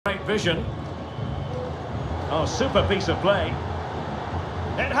vision. Oh, super piece of play.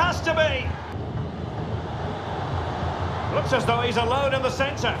 It has to be. Looks as though he's alone in the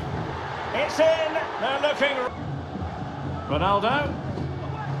centre. It's in. They're looking. Ronaldo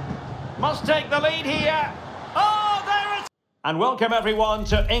must take the lead here. Oh, there it is. And welcome everyone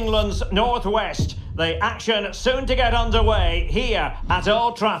to England's Northwest. The action soon to get underway here at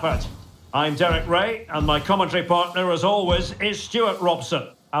Old Trafford. I'm Derek Ray, and my commentary partner, as always, is Stuart Robson.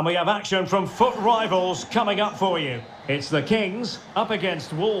 And we have action from foot rivals coming up for you. It's the Kings up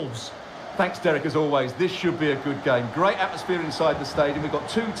against Wolves. Thanks, Derek, as always. This should be a good game. Great atmosphere inside the stadium. We've got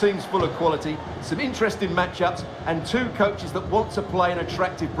two teams full of quality, some interesting matchups, and two coaches that want to play an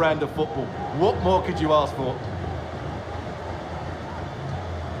attractive brand of football. What more could you ask for?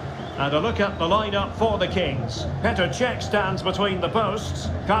 And a look at the lineup for the Kings. Petr Cech stands between the posts.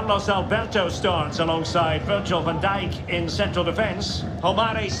 Carlos Alberto starts alongside Virgil van Dijk in central defence.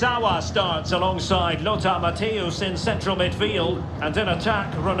 Homare Sawa starts alongside Lothar Matthäus in central midfield. And in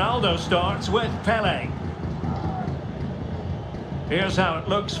attack, Ronaldo starts with Pelé. Here's how it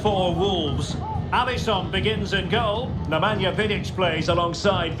looks for Wolves. Alisson begins in goal. Nemanja Vidic plays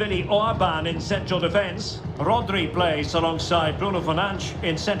alongside Willy Orban in central defence. Rodri plays alongside Bruno Fernandes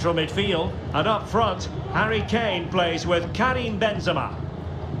in central midfield. And up front, Harry Kane plays with Karim Benzema.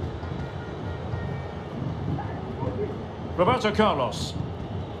 Roberto Carlos.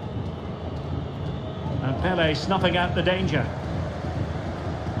 And Pelé snuffing out the danger.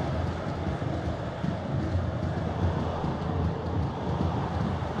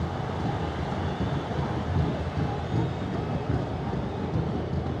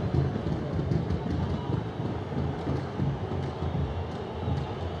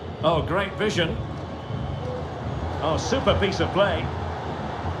 Oh, great vision. Oh, super piece of play.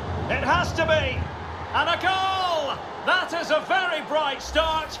 It has to be. And a goal! That is a very bright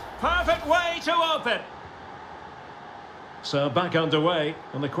start. Perfect way to open. So back underway.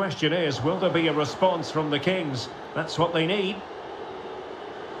 And the question is, will there be a response from the Kings? That's what they need.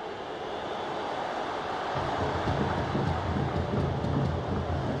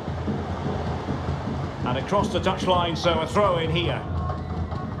 And across the touchline, so a throw in here.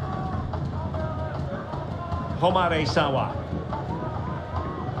 Homare Sawa.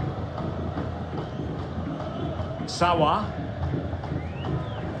 Sawa.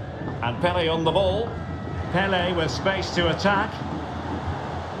 And Pelé on the ball. Pelé with space to attack.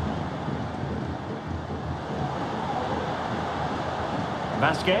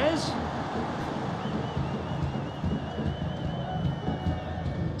 Vasquez.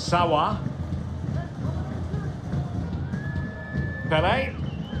 Sawa. Pelé.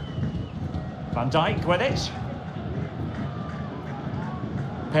 Van Dijk with it.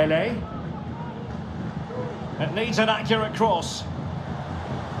 Pelé. It needs an accurate cross.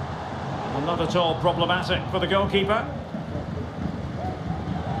 And not at all problematic for the goalkeeper.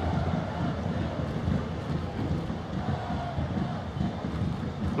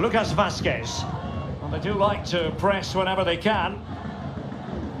 Lucas Vasquez. Well, they do like to press whenever they can.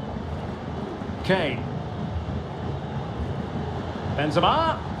 Kane.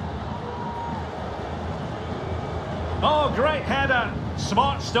 Benzema. Oh, great header.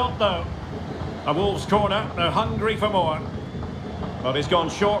 Smart stop, though. A Wolves corner. They're hungry for more. But he's gone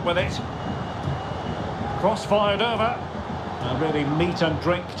short with it. Cross fired over. And really meat and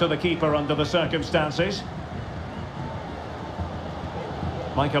drink to the keeper under the circumstances.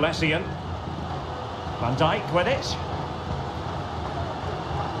 Michael Essien. Van Dijk with it.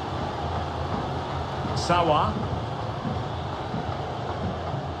 Sawa.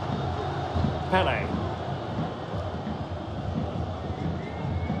 Pelé.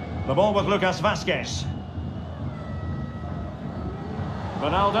 The ball with Lucas Vasquez.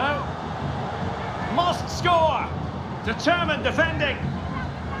 Ronaldo. Must score! Determined defending.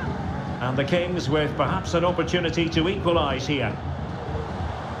 And the Kings with perhaps an opportunity to equalise here.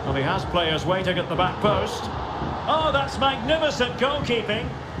 Well, he has players waiting at the back post. Oh, that's magnificent goalkeeping.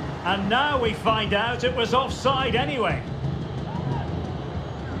 And now we find out it was offside anyway.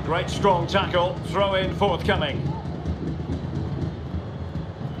 Great strong tackle, throw in forthcoming.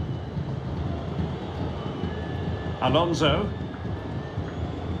 Alonso.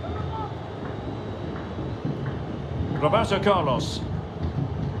 Roberto Carlos.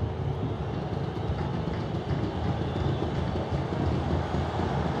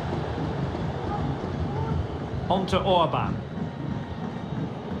 On to Orban.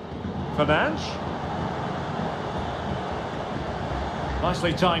 Fernandes.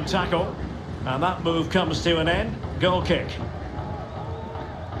 Nicely timed tackle. And that move comes to an end. Goal kick.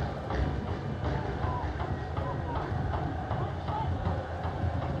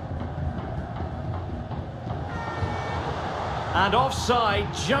 And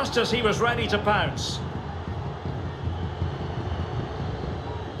offside just as he was ready to pounce.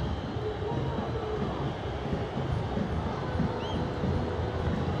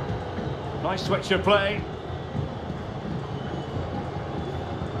 Nice switch of play.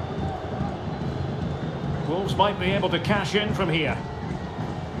 Wolves might be able to cash in from here.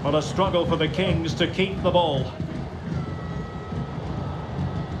 But a struggle for the Kings to keep the ball.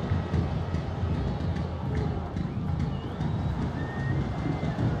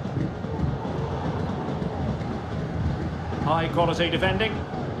 High quality defending.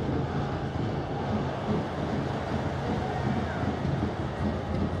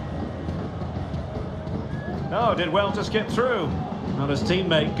 Oh, did well to skip through. And his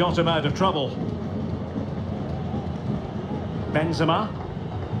teammate got him out of trouble. Benzema.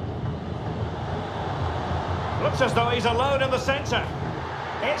 Looks as though he's alone in the centre.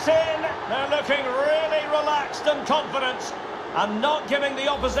 It's in. They're looking really relaxed and confident and not giving the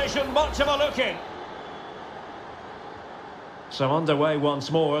opposition much of a look in. So underway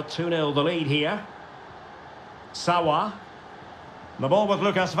once more, 2-0 the lead here. Sawa. The ball with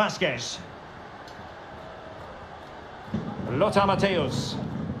Lucas Vazquez. Lothar Matthäus.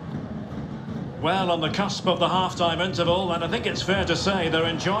 Well, on the cusp of the half-time interval, and I think it's fair to say they're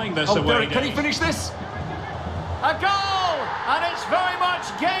enjoying this away Derek, day. can he finish this? A goal! And it's very much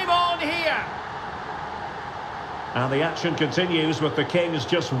game on here. And the action continues with the Kings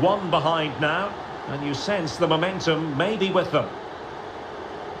just one behind now. And you sense the momentum may be with them.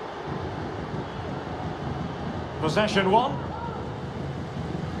 Possession one.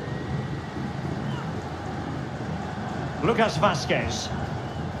 Lucas Vazquez.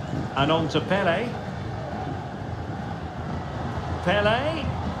 And on to Pele. Pele.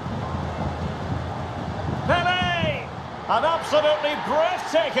 Pele! An absolutely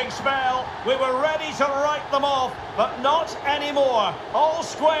breathtaking spell. We were ready to write them off, but not anymore. All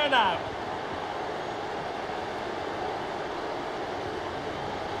square now.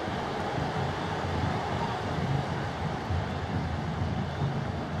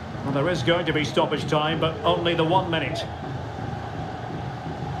 Well, there is going to be stoppage time, but only the 1 minute.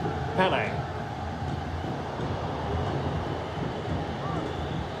 Pele.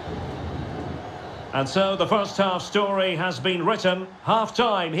 And so the first half story has been written.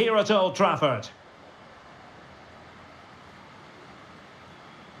 Half-time here at Old Trafford.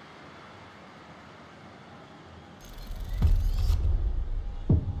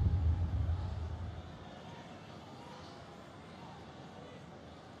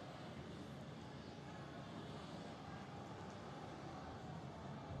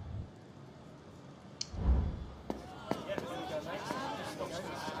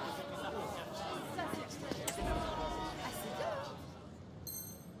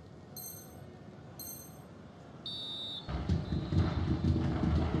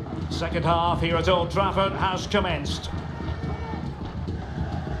 Second half here at Old Trafford has commenced.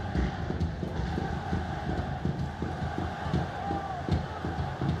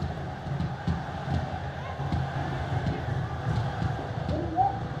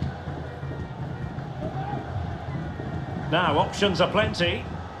 Now, options are plenty,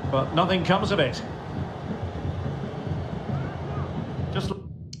 but nothing comes of it. Just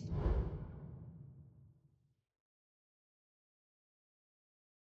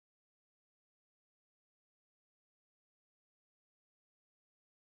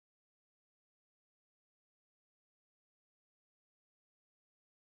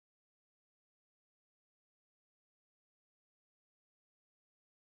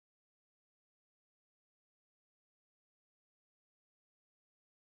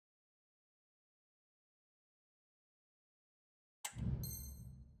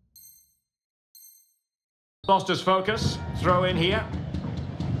lost his focus. Throw in here.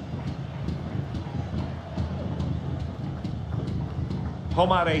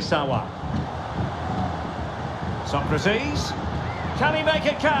 Homare Sawa. Socrates. Can he make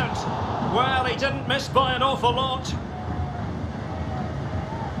it count? Well, he didn't miss by an awful lot.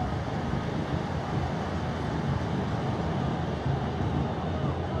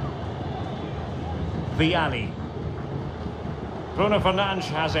 Vialli. Bruno Fernandes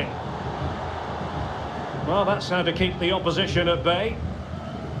has it. Well, that's how to keep the opposition at bay.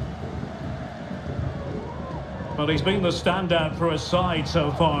 But he's been the standout for his side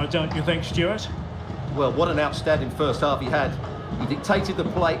so far, don't you think, Stuart? Well, what an outstanding first half he had. He dictated the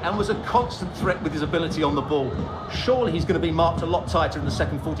play and was a constant threat with his ability on the ball. Surely he's going to be marked a lot tighter in the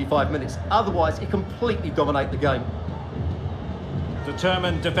second 45 minutes. Otherwise, he completely dominate the game.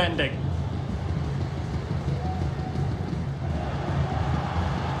 Determined defending.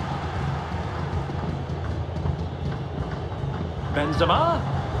 Benzema.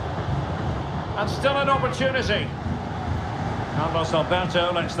 And still an opportunity. Carlos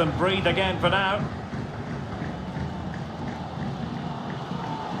Alberto lets them breathe again for now.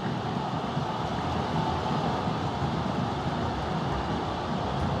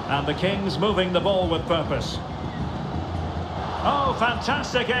 And the Kings moving the ball with purpose. Oh,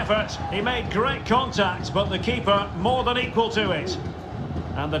 fantastic effort. He made great contact, but the keeper more than equal to it.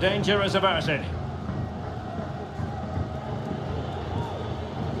 And the danger is averted.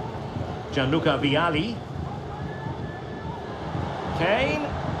 Gianluca Vialli. Kane.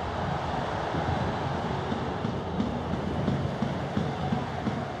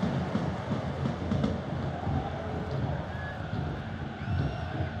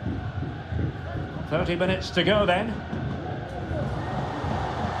 "30 minutes to go then.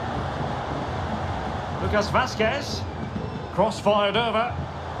 Lucas Vazquez. Cross-fired over.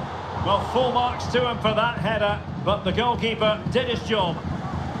 Well, full marks to him for that header, but the goalkeeper did his job.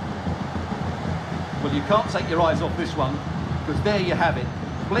 Well, you can't take your eyes off this one, because there you have it.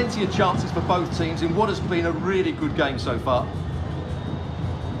 Plenty of chances for both teams in what has been a really good game so far.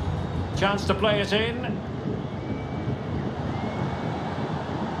 Chance to play it in.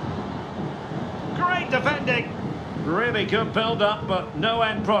 Great defending. Really good build-up, but no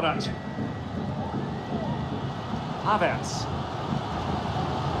end product. Havertz.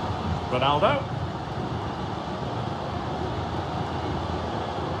 Ronaldo.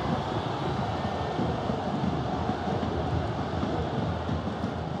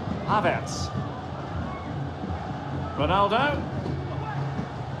 Havertz. Ronaldo.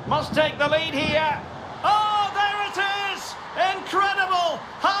 Must take the lead here. Oh, there it is! Incredible!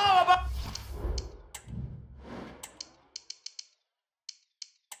 How about...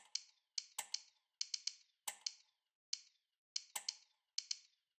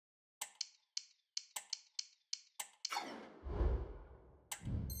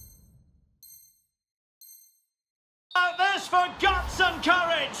 This for guts and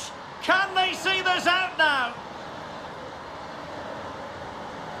courage. Can they see this out now?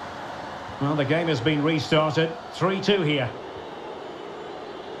 Well, the game has been restarted. 3-2 here.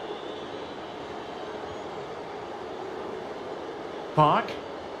 Park.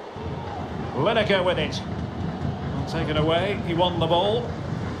 Lineker with it. Well, taken away. He won the ball.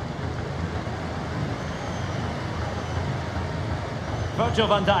 Virgil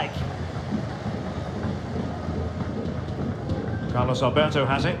van Dijk. Carlos Alberto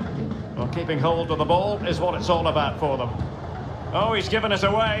has it. Well, keeping hold of the ball is what it's all about for them. Oh, he's given it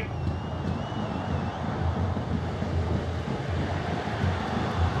away.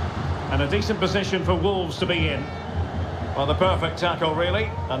 And a decent position for Wolves to be in. Well, the perfect tackle, really.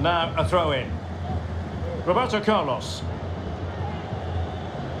 And now a throw-in. Roberto Carlos.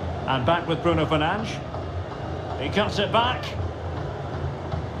 And back with Bruno Fernandes. He cuts it back.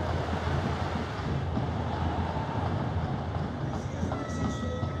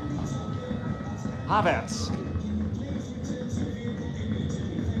 Havertz.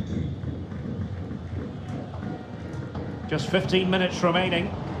 Just 15 minutes remaining.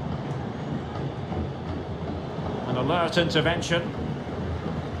 An alert intervention.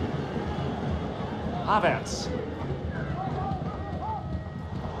 Havertz.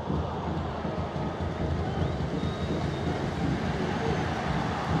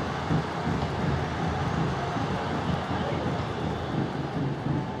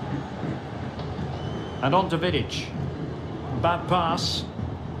 And on to Vidic. Bad pass.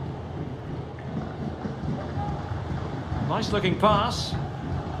 Nice looking pass.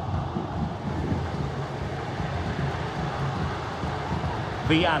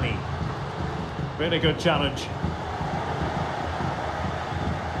 Vialli. Really good challenge.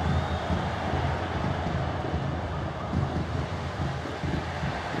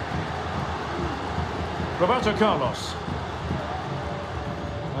 Roberto Carlos.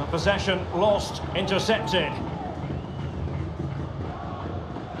 Possession lost, intercepted.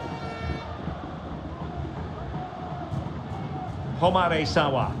 Homare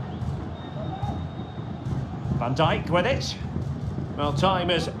Sawa. Van Dijk with it. Well, time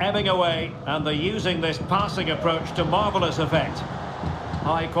is ebbing away, and they're using this passing approach to marvellous effect.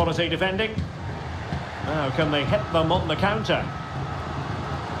 High quality defending. Now, can they hit them on the counter?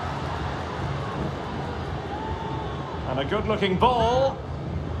 And a good-looking ball.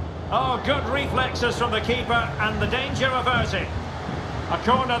 Oh, good reflexes from the keeper, and the danger averted. A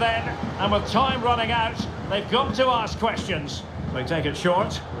corner then, and with time running out, they've got to ask questions. They take it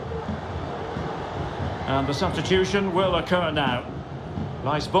short. And the substitution will occur now.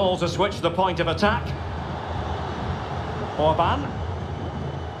 Nice ball to switch the point of attack. Orban.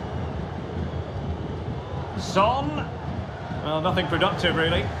 Son. Well, nothing productive,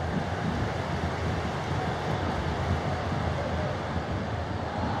 really.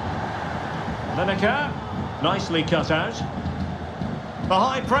 Lineker, nicely cut out. The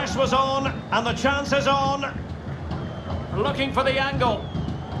high press was on, and the chance is on. Looking for the angle.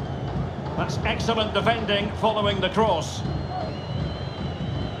 That's excellent defending following the cross.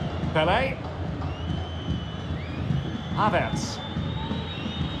 Pelé. Havertz.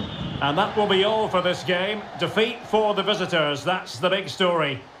 And that will be all for this game. Defeat for the visitors, that's the big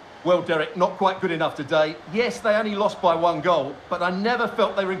story. Well, Derek, not quite good enough today. Yes, they only lost by 1 goal, but I never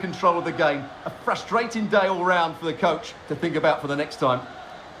felt they were in control of the game. A frustrating day all round for the coach to think about for the next time.